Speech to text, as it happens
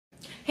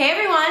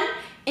everyone!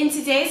 In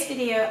today's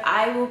video,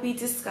 I will be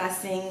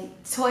discussing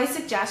toy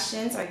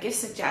suggestions or gift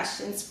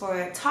suggestions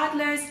for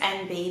toddlers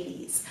and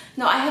babies.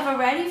 Now, I have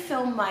already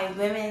filmed my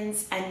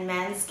women's and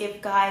men's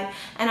gift guide,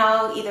 and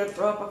I'll either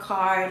throw up a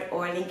card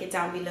or link it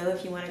down below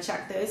if you want to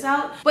check those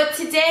out. But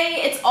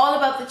today, it's all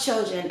about the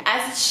children,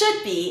 as it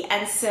should be,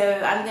 and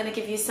so I'm going to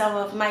give you some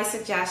of my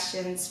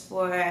suggestions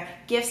for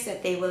gifts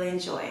that they will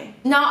enjoy.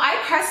 Now, I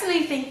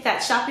personally think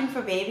that shopping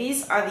for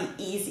babies are the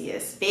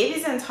easiest.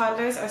 Babies and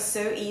toddlers are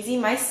so easy.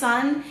 My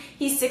son,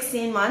 he's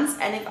 16 months,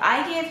 and if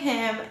I gave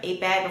him a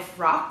bag of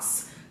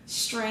rocks,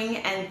 string,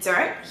 and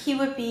dirt, he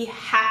would be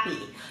happy.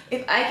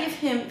 If I give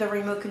him the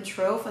remote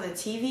control for the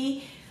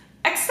TV,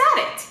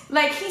 ecstatic.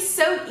 Like, he's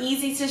so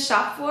easy to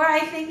shop for, I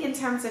think, in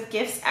terms of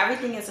gifts.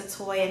 Everything is a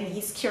toy, and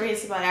he's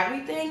curious about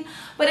everything.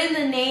 But in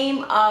the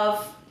name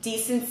of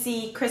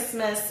decency,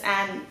 Christmas,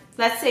 and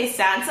let's say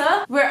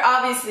Santa, we're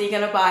obviously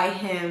gonna buy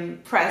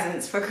him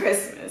presents for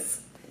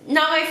Christmas.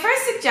 Now, my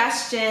first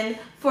suggestion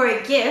for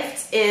a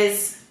gift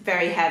is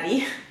very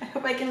heavy. I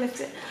hope I can lift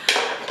it.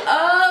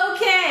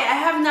 Okay, I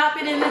have not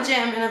been in the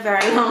gym in a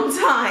very long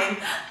time.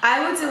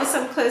 I will do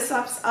some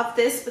close-ups of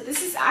this, but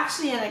this is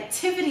actually an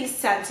activity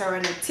center,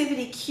 an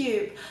activity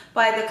cube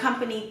by the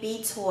company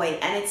B-Toy,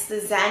 and it's the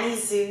Zany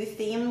Zoo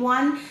themed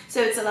one.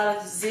 So it's a lot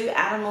of zoo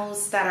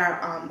animals that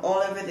are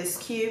all over this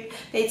cube.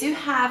 They do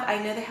have, I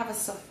know they have a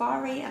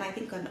safari and I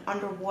think an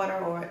underwater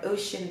or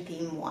ocean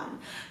themed one.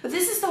 But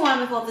this is the one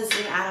with all the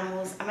zoo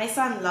animals, and my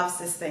son loves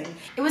this thing.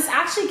 It was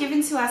actually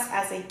given to us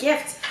as a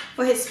gift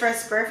for his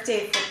first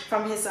birthday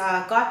from his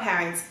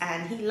godparents,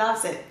 and he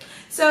loves it.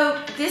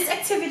 So this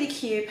activity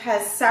cube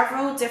has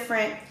several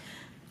different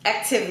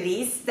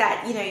activities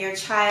that, you know, your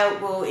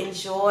child will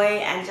enjoy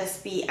and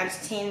just be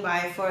entertained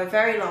by for a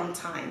very long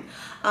time.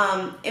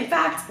 In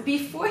fact,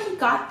 before he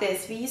got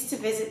this, we used to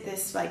visit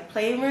this like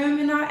playroom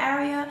in our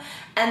area,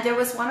 and there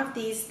was one of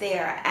these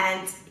there,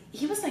 and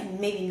he was like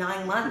maybe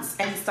 9 months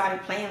and he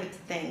started playing with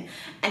the thing,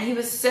 and he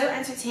was so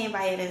entertained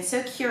by it and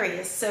so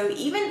curious. So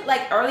even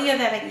like earlier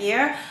than a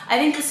year, I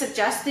think the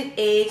suggested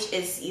age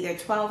is either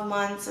 12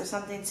 months or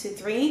something to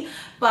 3,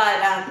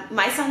 but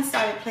my son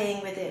started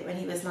playing with it when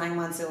he was 9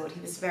 months old.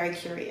 He was very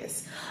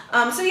curious.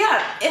 So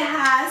yeah, it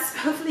has,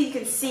 hopefully you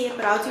can see it,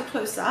 but I'll do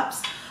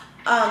close-ups.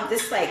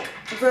 This like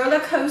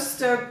roller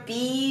coaster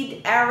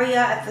bead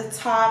area at the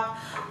top.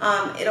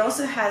 It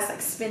also has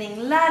like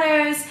spinning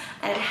letters,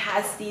 and it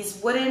has these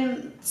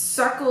wooden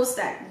circles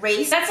that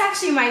race. That's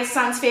actually my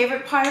son's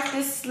favorite part of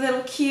this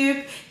little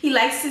cube. He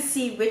likes to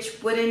see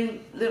which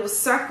wooden little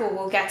circle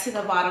will get to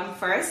the bottom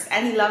first,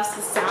 and he loves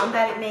the sound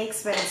that it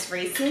makes when it's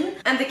racing.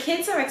 And the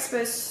kids are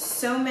exposed to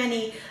so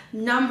many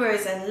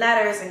numbers and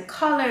letters and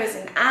colors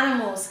and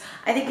animals.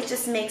 I think it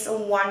just makes a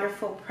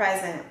wonderful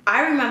present.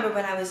 I remember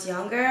when I was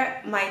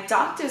younger, my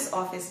doctor's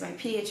office, my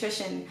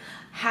pediatrician,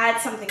 had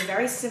something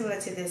very similar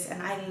to this,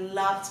 and I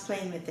loved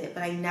playing with it,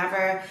 but I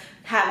never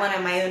had one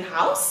in my own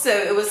house. So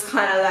it was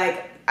kind of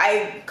like,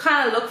 I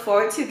kind of look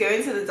forward to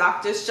going to the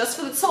doctor's just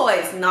for the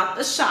toys, not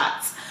the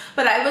shots.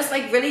 But I was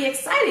like really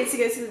excited to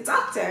go to the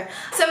doctor.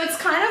 So it's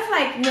kind of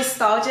like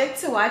nostalgic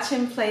to watch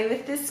him play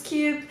with this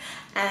cube.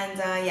 And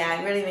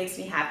yeah, it really makes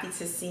me happy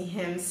to see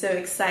him so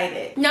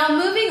excited. Now,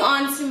 moving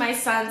on to my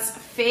son's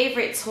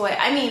favorite toy.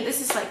 I mean,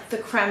 this is like the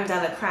creme de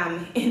la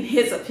creme in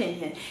his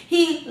opinion.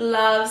 He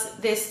loves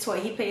this toy.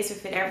 He plays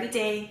with it every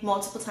day,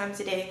 multiple times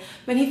a day.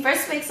 When he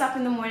first wakes up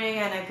in the morning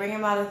and I bring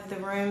him out of the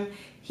room,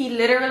 he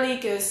literally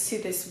goes to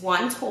this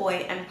one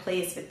toy and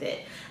plays with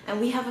it. And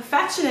we have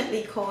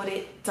affectionately called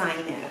it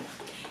Dino.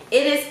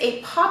 It is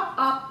a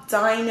pop-up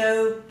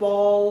dino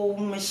ball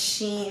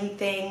machine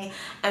thing,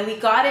 and we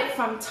got it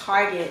from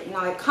Target.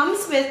 Now it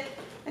comes with,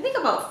 I think,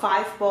 about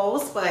 5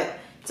 balls, but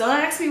don't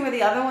ask me where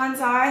the other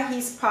ones are.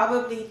 He's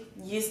probably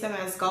used them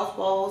as golf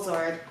balls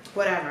or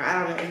whatever.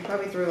 I don't know. He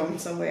probably threw them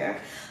somewhere.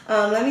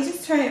 Let me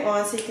just turn it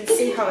on so you can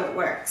see how it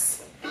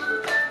works.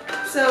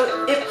 So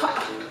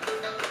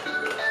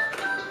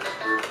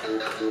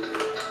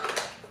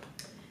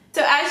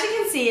as you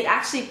can see, it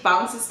actually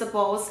bounces the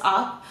balls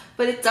up,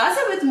 but it does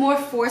it with more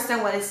force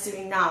than what it's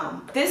doing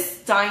now.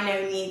 This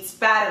Dino needs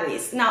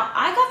batteries. Now,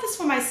 I got this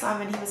for my son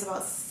when he was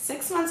about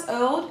 6 months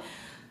old,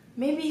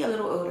 maybe a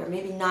little older,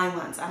 maybe 9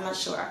 months, I'm not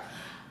sure.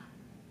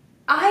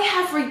 I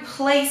have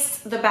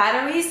replaced the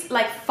batteries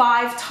like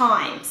 5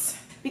 times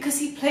because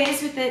he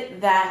plays with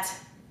it that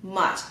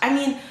much. I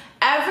mean,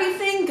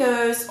 everything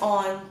goes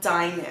on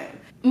Dino.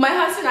 My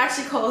husband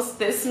actually calls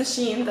this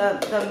machine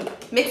the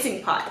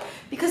mixing pot,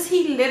 because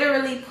he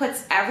literally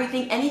puts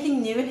everything,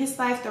 anything new in his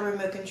life, the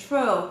remote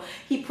control.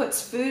 He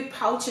puts food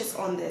pouches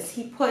on this.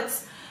 He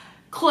puts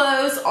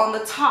clothes on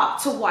the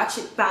top to watch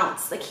it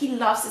bounce. Like, he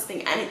loves this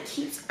thing, and it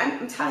keeps,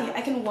 I'm telling you,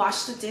 I can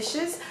wash the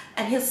dishes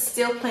and he's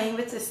still playing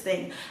with this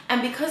thing.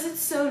 And because it's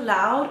so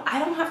loud, I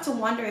don't have to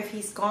wonder if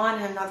he's gone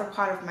in another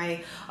part of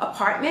my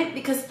apartment,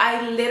 because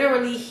I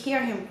literally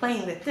hear him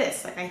playing with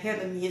this. Like, I hear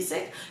the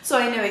music, so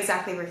I know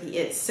exactly where he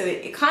is. So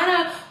it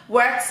kind of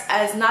works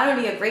as not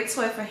only a great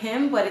toy for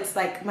him, but it's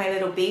like my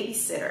little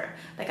babysitter.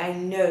 Like, I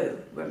know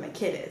where my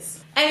kid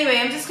is. Anyway,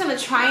 I'm just gonna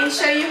try and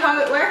show you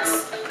how it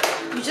works.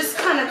 you just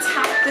kind of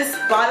tap this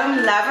bottom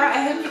lever.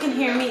 I hope you can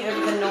hear me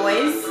over the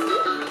noise.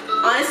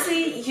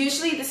 Honestly,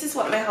 usually this is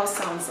what my house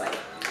sounds like.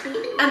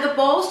 And the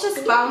balls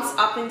just bounce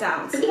up and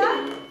down. See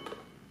that?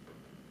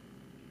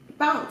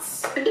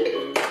 Bounce.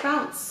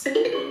 Bounce.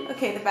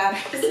 Okay, the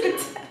batteries are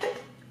dead.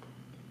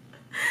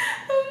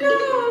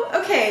 Oh no.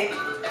 Okay.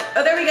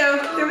 Oh, there we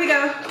go. There we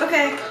go.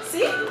 Okay.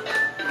 See?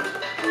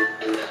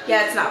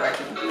 Yeah, it's not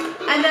working.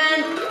 And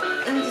then,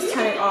 let me just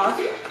turn it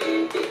off.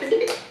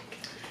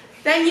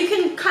 Then you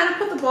can kind of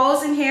put the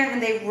balls in here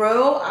and they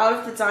roll out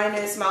of the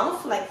dino's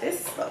mouth like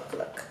this. Look,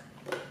 look.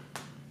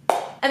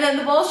 And then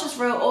the balls just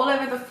roll all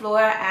over the floor,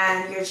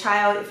 and your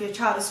child, if your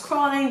child is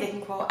crawling, they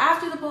can crawl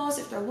after the balls.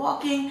 If they're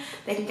walking,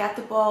 they can get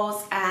the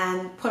balls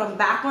and put them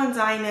back on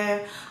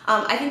Dino.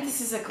 I think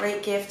this is a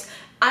great gift.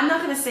 I'm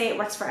not going to say it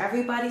works for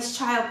everybody's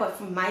child, but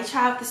for my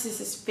child, this is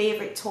his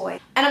favorite toy.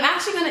 And I'm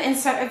actually going to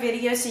insert a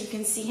video so you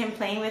can see him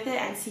playing with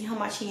it and see how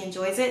much he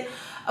enjoys it.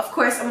 Of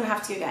course, I'm going to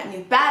have to get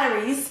new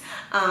batteries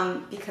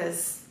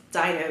because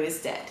Dino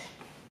is dead.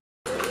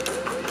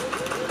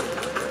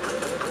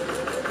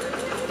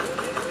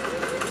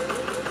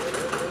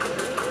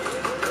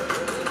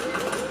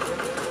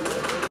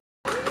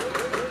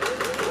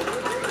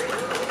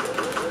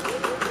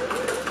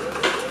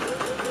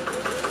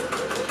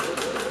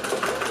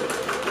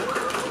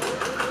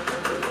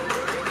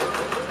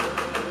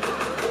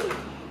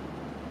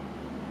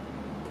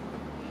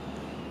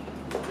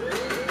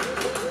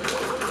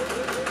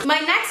 My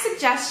next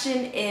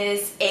suggestion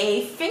is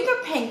a finger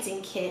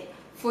painting kit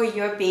for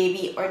your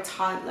baby or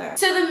toddler.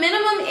 So the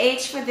minimum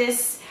age for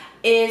this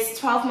is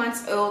 12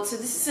 months old, so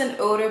this is an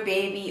older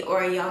baby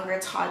or a younger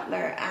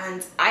toddler,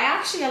 and I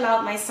actually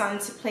allowed my son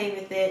to play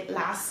with it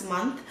last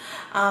month.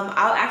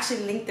 I'll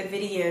actually link the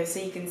video so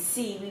you can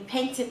see. We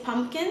painted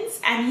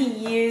pumpkins and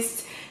he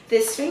used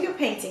this finger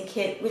painting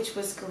kit, which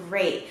was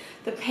great.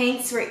 The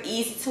paints were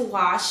easy to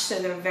wash, so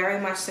they're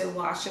very much so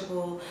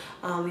washable.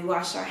 We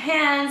washed our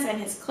hands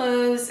and his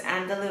clothes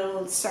and the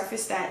little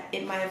surface that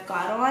it might have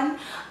got on.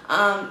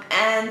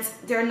 And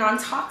they're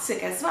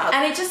non-toxic as well.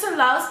 And it just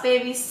allows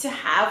babies to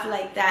have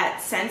like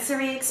that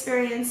sensory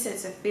experience, so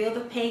to feel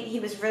the paint. He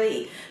was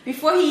really,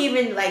 before he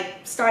even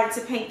like started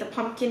to paint the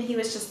pumpkin, he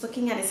was just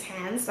looking at his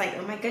hands like,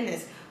 oh my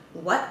goodness,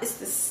 what is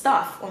this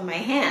stuff on my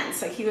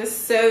hands? Like, he was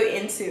so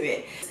into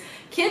it.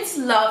 Kids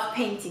love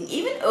painting,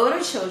 even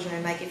older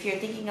children. Like, if you're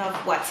thinking of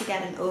what to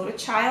get an older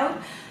child,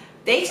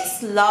 they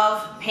just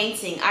love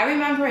painting. I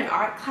remember in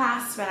art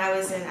class when I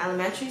was in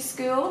elementary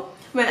school,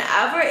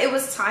 whenever it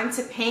was time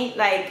to paint,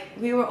 like,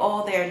 we were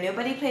all there.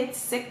 Nobody played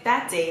sick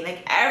that day.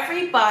 Like,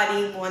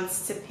 everybody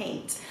wants to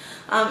paint.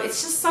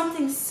 It's just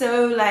something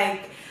so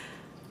like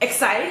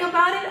exciting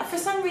about it. For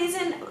some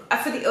reason,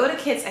 for the older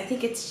kids, I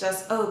think it's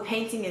just, oh,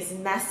 painting is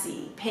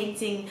messy.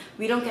 Painting,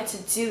 we don't get to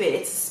do it.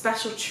 It's a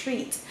special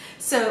treat.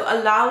 So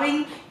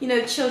allowing, you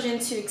know, children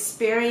to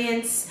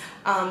experience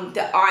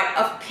the art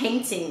of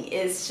painting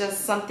is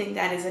just something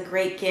that is a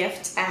great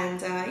gift.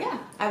 And yeah,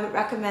 I would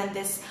recommend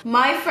this.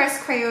 My First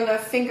Crayola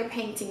Finger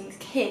Painting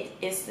Kit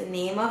is the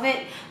name of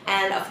it.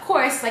 And of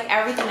course, like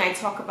everything I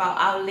talk about,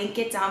 I'll link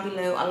it down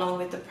below along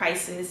with the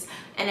prices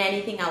and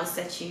anything else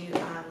that you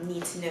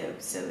need to know.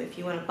 So if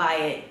you want to buy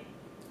it,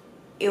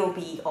 it'll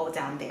be all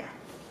down there.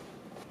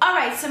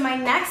 Alright, so my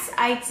next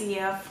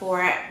idea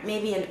for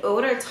maybe an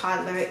older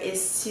toddler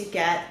is to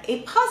get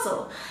a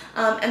puzzle.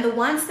 And the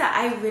ones that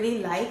I really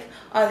like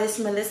are this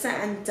Melissa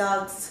and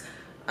Doug's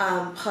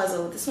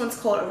puzzle. This one's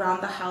called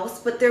Around the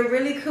House, but they're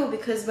really cool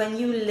because when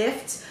you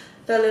lift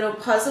the little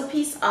puzzle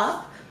piece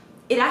up,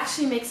 it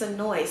actually makes a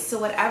noise. So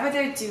whatever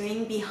they're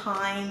doing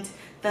behind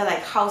the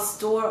like house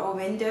door or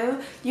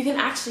window, you can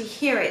actually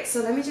hear it.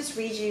 So let me just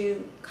read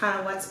you kind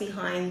of what's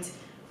behind.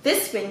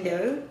 This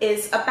window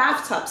is a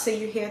bathtub, so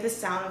you hear the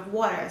sound of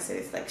water. So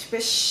it's like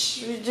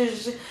swish.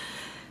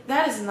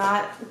 That is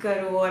not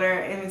good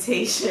water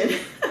imitation.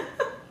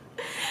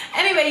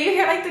 Anyway, you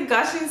hear like the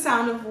gushing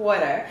sound of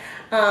water.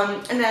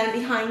 And then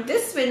behind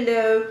this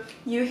window,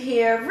 you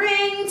hear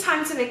ring,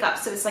 time to wake up.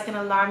 So it's like an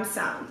alarm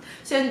sound.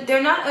 So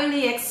they're not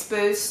only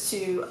exposed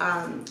to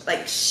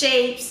like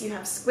shapes, you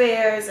have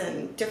squares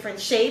and different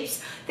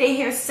shapes, they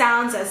hear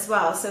sounds as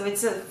well. So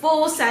it's a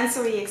full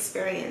sensory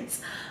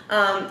experience.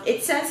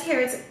 It says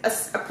here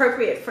it's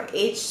appropriate for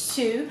age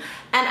 2,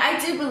 and I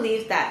do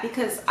believe that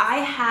because I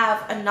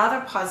have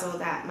another puzzle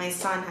that my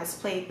son has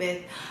played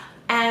with,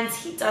 and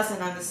he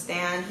doesn't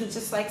understand. He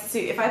just likes to,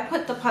 if I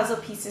put the puzzle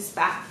pieces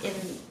back in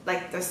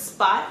like the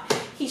spot,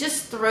 he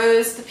just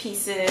throws the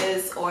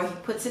pieces or he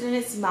puts it in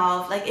his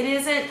mouth. Like, it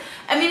isn't,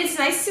 I mean, it's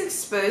nice to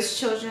expose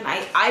children,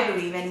 I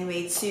believe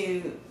anyway,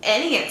 to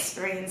any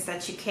experience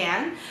that you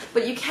can,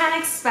 but you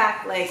can't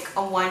expect like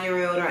a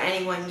 1-year-old or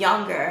anyone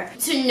younger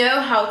to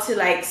know how to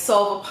like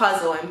solve a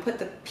puzzle and put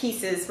the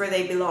pieces where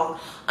they belong,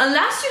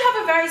 unless you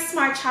have a very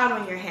smart child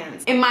on your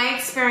hands. In my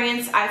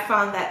experience, I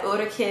found that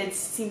older kids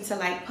seem to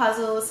like puzzles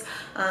puzzles.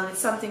 It's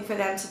something for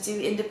them to do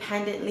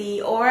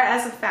independently or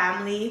as a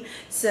family.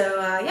 So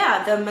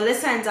yeah, the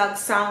Melissa and Doug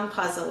sound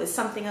puzzle is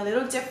something a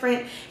little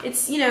different.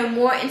 It's, you know,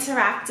 more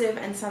interactive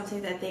and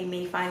something that they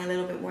may find a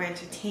little bit more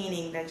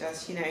entertaining than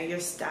just, you know, your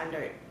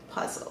standard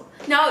puzzle.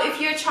 Now,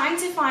 if you're trying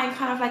to find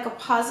kind of like a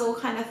puzzle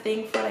kind of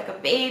thing for like a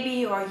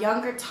baby or a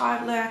younger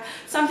toddler,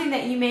 something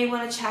that you may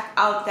want to check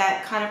out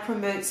that kind of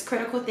promotes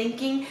critical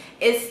thinking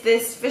is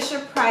this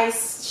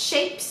Fisher-Price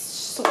shape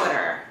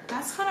sorter.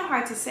 That's kind of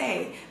hard to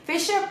say.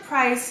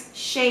 Fisher-Price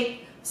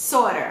shape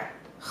sorter.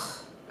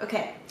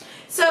 Okay,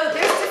 so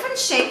there's different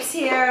shapes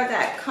here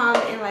that come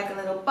in like a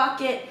little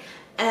bucket,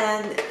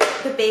 and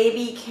the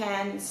baby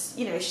can,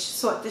 you know,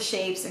 sort the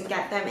shapes and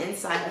get them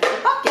inside of the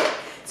bucket.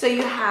 So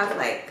you have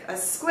like a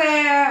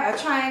square, a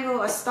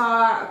triangle, a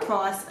star, a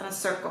cross, and a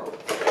circle.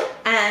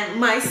 And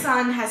my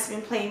son has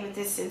been playing with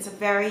this since a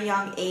very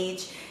young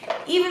age,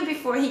 even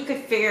before he could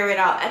figure it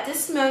out. At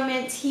this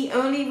moment, he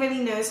only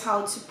really knows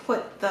how to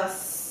put the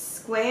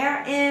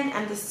square in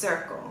and the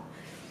circle.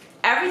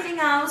 Everything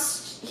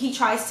else he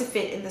tries to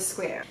fit in the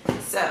square.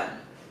 So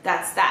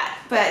that's that.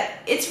 But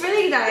it's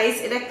really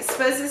nice. It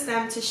exposes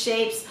them to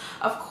shapes.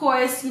 Of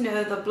course, you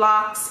know, the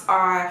blocks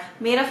are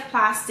made of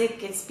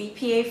plastic. It's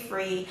BPA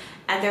free,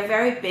 and they're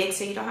very big,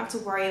 so you don't have to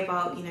worry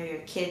about, you know, your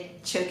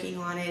kid choking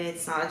on it.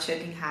 It's not a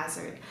choking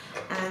hazard.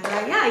 And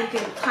yeah, you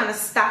can kind of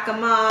stack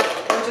them up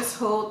or just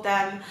hold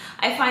them.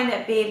 I find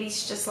that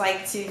babies just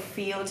like to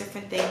feel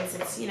different things.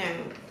 It's, you know,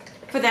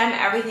 for them,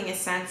 everything is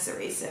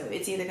sensory. So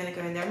it's either going to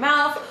go in their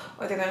mouth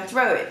or they're going to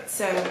throw it.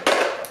 So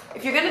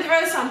if you're going to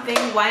throw something,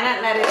 why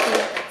not let it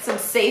be some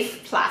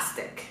safe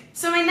plastic?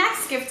 So my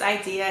next gift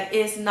idea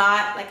is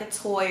not like a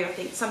toy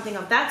or something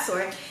of that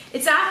sort.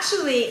 It's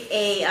actually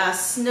a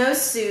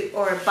snowsuit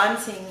or a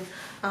bunting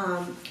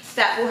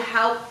that will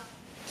help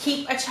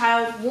keep a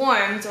child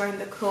warm during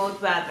the cold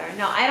weather.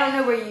 Now, I don't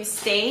know where you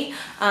stay.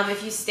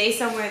 If you stay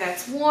somewhere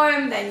that's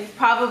warm, then you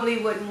probably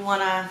wouldn't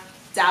want to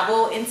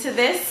dabble into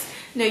this.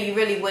 No, you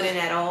really wouldn't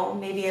at all.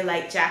 Maybe a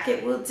light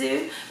jacket will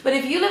do. But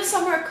if you live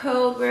somewhere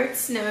cold where it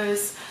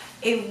snows,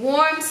 a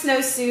warm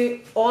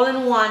snowsuit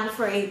all-in-one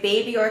for a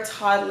baby or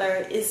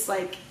toddler is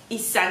like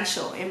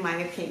essential in my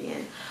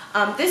opinion.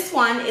 This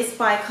one is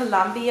by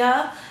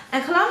Columbia,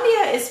 and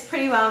Columbia is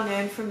pretty well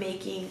known for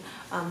making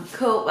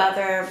cold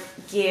weather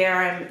gear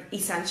and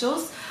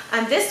essentials.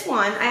 And this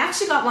one, I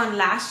actually got one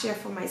last year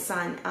for my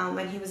son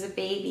when he was a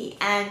baby,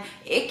 and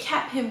it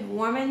kept him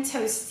warm and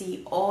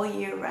toasty all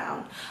year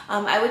round.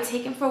 I would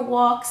take him for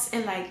walks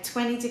in like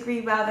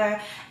 20-degree weather,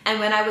 and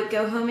when I would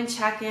go home and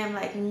check him,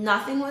 like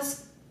nothing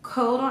was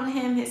cold on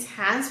him. His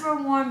hands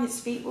were warm, his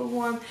feet were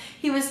warm.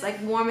 He was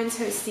like warm and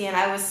toasty, and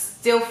I was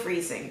still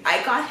freezing.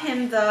 I got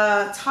him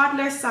the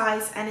toddler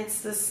size, and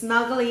it's the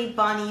Snuggly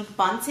Bunny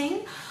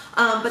Bunting.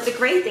 But the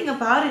great thing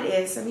about it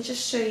is, let me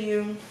just show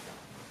you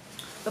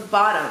the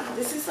bottom.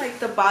 This is like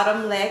the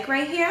bottom leg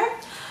right here,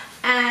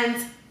 and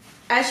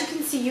as you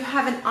can see, you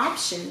have an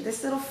option.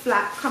 This little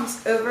flap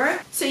comes over,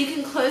 so you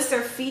can close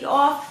their feet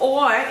off,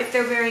 or if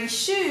they're wearing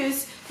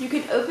shoes, you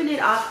can open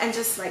it up and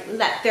just like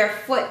let their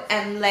foot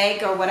and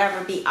leg or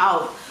whatever be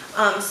out.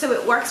 So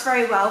it works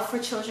very well for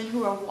children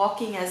who are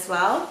walking as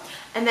well.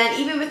 And then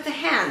even with the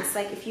hands,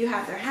 like if you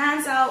have their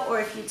hands out or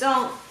if you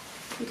don't,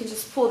 you can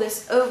just pull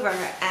this over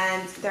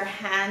and their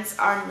hands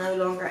are no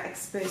longer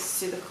exposed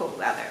to the cold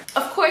weather.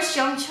 Of course,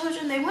 young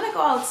children, they want to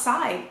go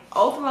outside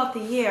all throughout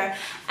the year,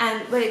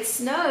 and when it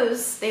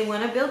snows, they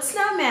want to build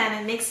snowmen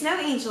and make snow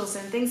angels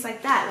and things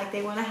like that. Like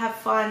they want to have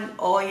fun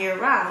all year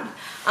round.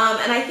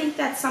 And I think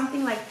that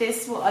something like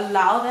this will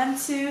allow them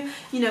to,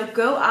 you know,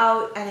 go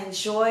out and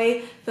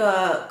enjoy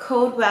the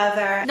cold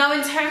weather. Now,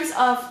 in terms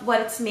of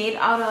what it's made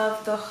out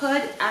of, the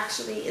hood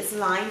actually is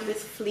lined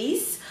with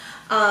fleece.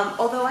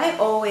 Although I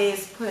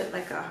always put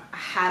like a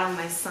hat on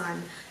my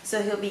son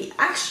so he'll be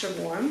extra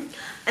warm.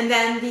 And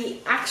then the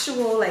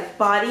actual like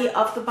body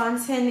of the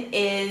bunting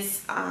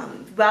is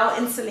well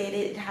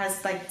insulated. It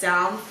has like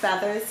down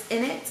feathers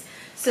in it,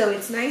 so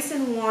it's nice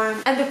and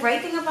warm. And the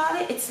great thing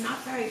about it, it's not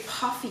very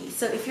puffy.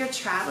 So if you're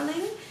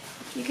traveling,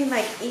 you can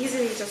like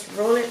easily just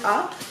roll it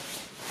up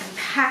and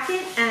pack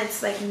it, and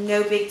it's like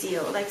no big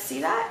deal. Like,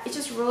 see that? It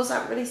just rolls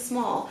up really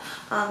small.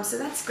 So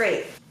that's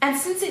great. And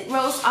since it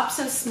rolls up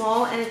so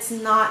small and it's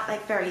not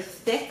like very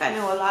thick, I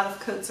know a lot of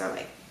coats are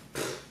like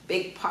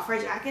big puffer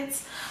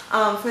jackets.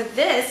 For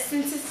this,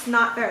 since it's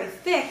not very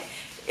thick,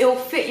 it will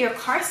fit your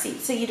car seat,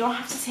 so you don't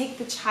have to take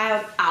the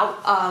child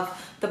out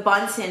of the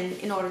bunting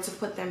in order to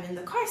put them in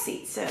the car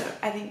seat. So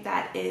I think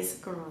that is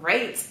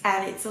great,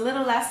 and it's a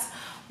little less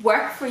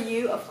work for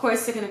you. Of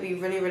course, they're going to be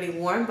really, really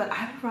warm, but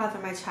I would rather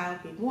my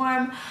child be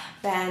warm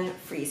than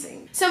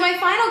freezing. So my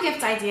final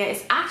gift idea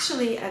is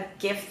actually a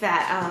gift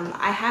that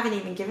I haven't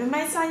even given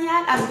my son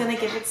yet. I'm going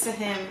to give it to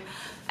him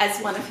as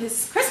one of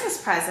his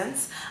Christmas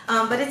presents,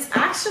 but it's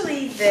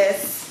actually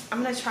this.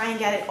 I'm going to try and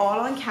get it all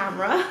on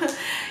camera.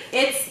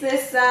 It's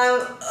this,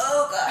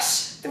 oh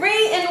gosh,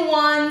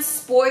 3-in-1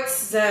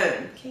 sports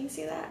zone. Can you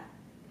see that?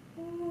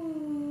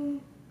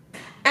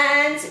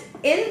 And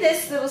in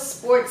this little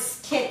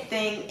sports kit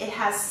thing, it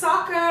has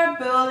soccer,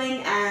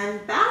 bowling,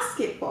 and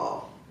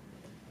basketball.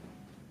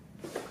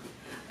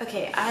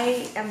 Okay,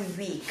 I am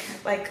weak.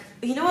 Like,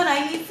 you know what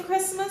I need for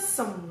Christmas?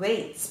 Some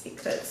weights,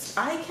 because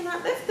I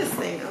cannot lift this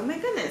thing. Oh my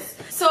goodness.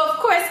 So of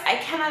course, I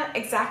cannot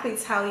exactly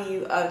tell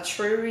you a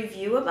true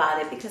review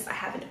about it because I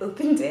haven't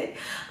opened it.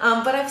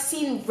 But I've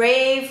seen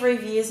rave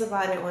reviews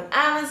about it on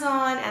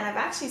Amazon, and I've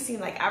actually seen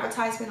like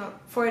advertisement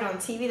for it on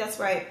TV. That's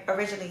where I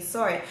originally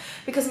saw it.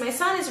 Because my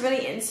son is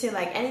really into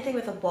like anything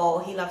with a ball.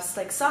 He loves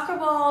like soccer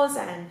balls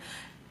and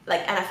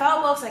like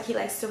NFL balls. Like he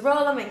likes to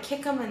roll them and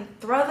kick them and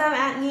throw them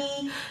at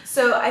me.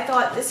 So I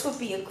thought this would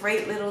be a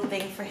great little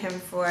thing for him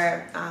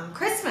for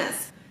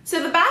Christmas.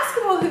 So the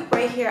basketball hoop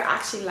right here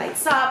actually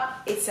lights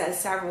up. It says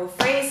several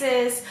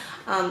phrases.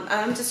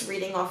 I'm just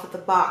reading off of the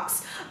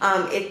box.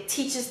 It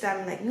teaches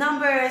them like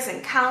numbers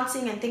and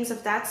counting and things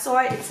of that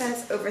sort. It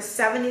says over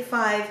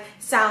 75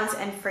 sounds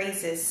and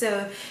phrases.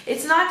 So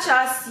it's not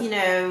just, you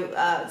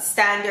know,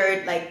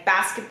 standard like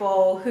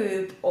basketball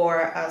hoop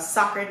or a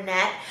soccer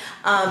net.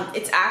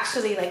 It's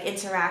actually like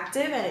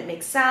interactive and it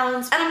makes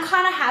sounds. And I'm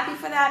kind of happy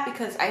for that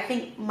because I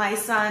think my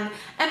son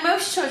and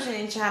most children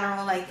in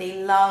general, like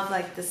they love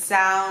like the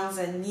sounds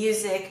and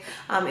music.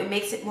 It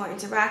makes it more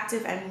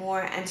interactive and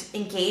more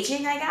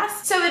engaging, I guess.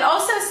 So it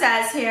also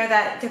says here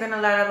that they're going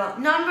to learn about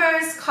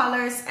numbers,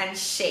 colors, and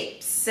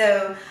shapes.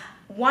 So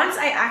once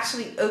I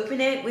actually open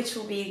it, which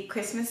will be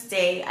Christmas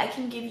Day, I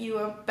can give you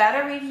a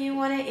better review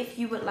on it. If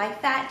you would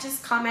like that,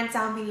 just comment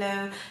down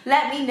below.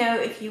 Let me know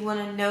if you want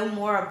to know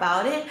more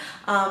about it.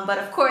 But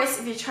of course,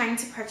 if you're trying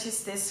to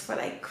purchase this for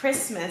like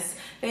Christmas,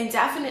 then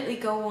definitely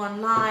go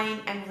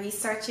online and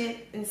research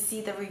it and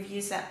see the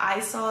reviews that I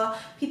saw.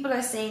 People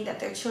are saying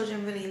that their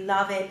children really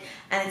love it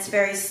and it's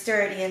very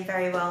sturdy and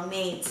very well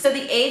made. So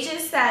the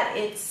ages that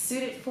it's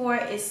suited for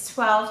is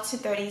 12 to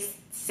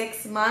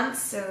 36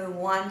 months, so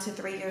 1 to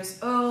 3 years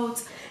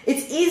old.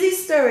 It's easy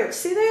storage.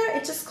 See there?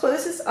 It just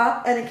closes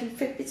up and it can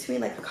fit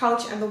between like the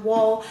couch and the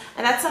wall,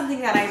 and that's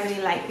something that I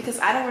really like because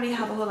I don't really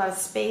have a whole lot of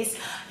space.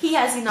 He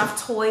has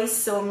enough toys,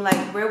 so I'm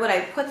like, where would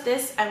I put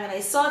this? And when I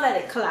saw that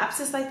it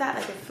collapses like that,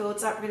 like it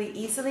folds up really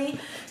easily,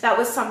 that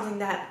was something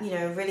that, you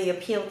know, really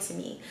appealed to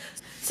me.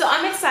 So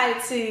I'm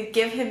excited to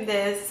give him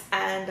this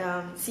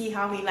and see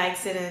how he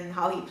likes it and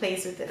how he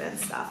plays with it and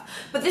stuff.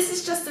 But this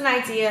is just an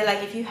idea,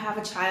 like if you have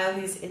a child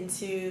who's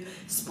into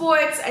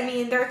sports, I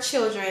mean, they're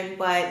children,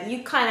 but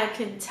you kind of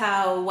can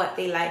tell what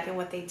they like and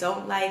what they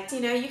don't like. You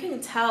know, you can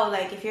tell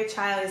like if your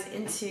child is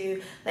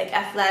into like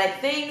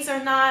athletic things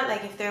or not,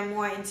 like if they're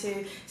more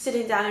into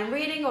sitting down and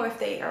reading or if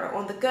they are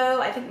on the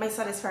go. I think my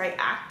son is very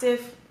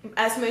active,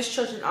 as most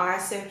children are,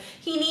 so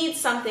he needs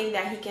something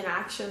that he can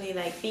actually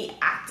like be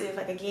active,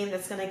 like a game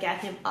that's gonna get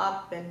him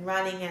up and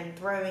running and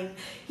throwing.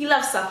 He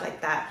loves stuff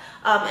like that.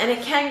 And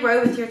it can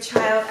grow with your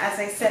child. As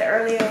I said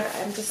earlier,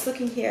 I'm just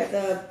looking here,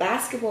 the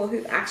basketball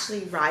hoop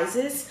actually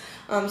rises.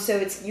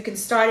 So you can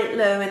start it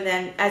low and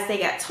then as they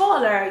get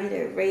taller, you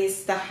know,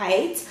 raise the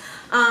height.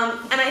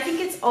 And I think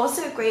it's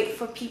also great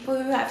for people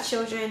who have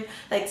children,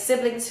 like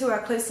siblings who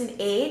are close in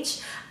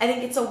age. I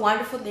think it's a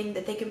wonderful thing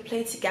that they can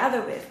play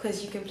together with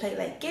because you can play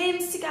like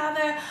games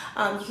together.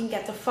 You can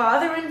get the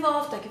father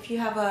involved. Like if you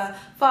have a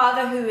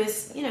father who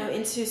is, you know,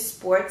 into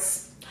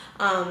sports,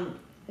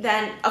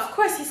 then of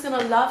course he's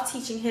gonna love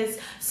teaching his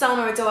son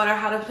or daughter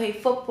how to play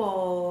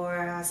football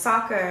or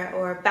soccer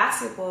or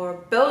basketball or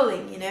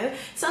bowling, you know.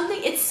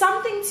 It's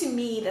something to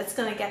me that's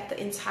gonna get the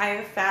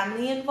entire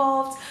family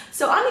involved.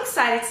 So I'm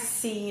excited to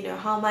see, you know,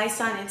 how my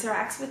son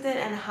interacts with it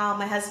and how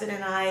my husband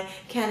and I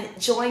can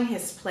join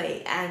his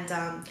play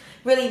and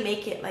really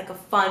make it like a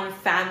fun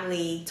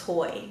family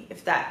toy,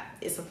 if that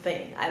is a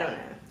thing. I don't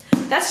know.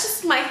 That's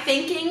just my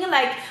thinking.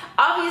 Like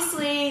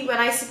obviously when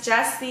I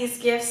suggest these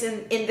gifts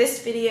in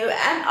this video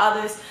and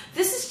others,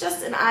 this is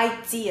just an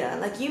idea.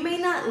 Like you may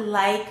not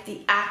like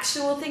the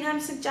actual thing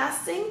I'm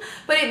suggesting,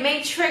 but it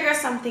may trigger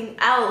something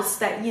else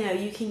that, you know,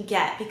 you can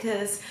get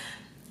because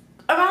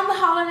around the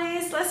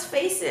holidays, let's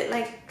face it,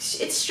 like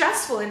it's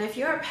stressful, and if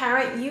you're a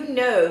parent, you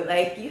know,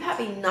 like you have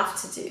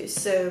enough to do.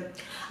 So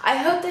I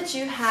hope that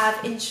you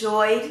have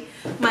enjoyed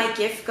my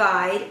gift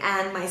guide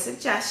and my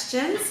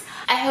suggestions.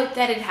 I hope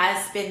that it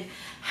has been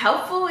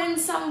helpful in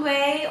some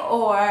way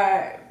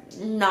or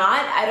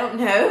not, I don't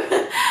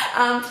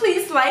know.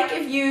 Please like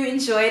if you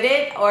enjoyed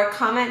it or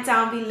comment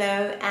down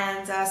below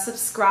and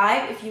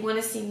subscribe if you want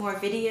to see more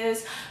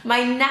videos.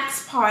 My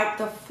next part,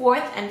 the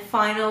fourth and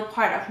final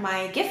part of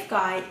my gift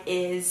guide,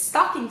 is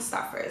stocking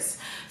stuffers.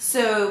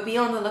 So be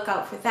on the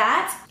lookout for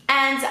that.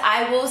 And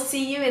I will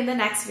see you in the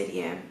next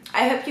video.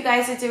 I hope you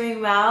guys are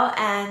doing well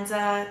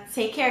and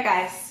take care,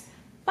 guys.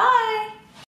 Bye!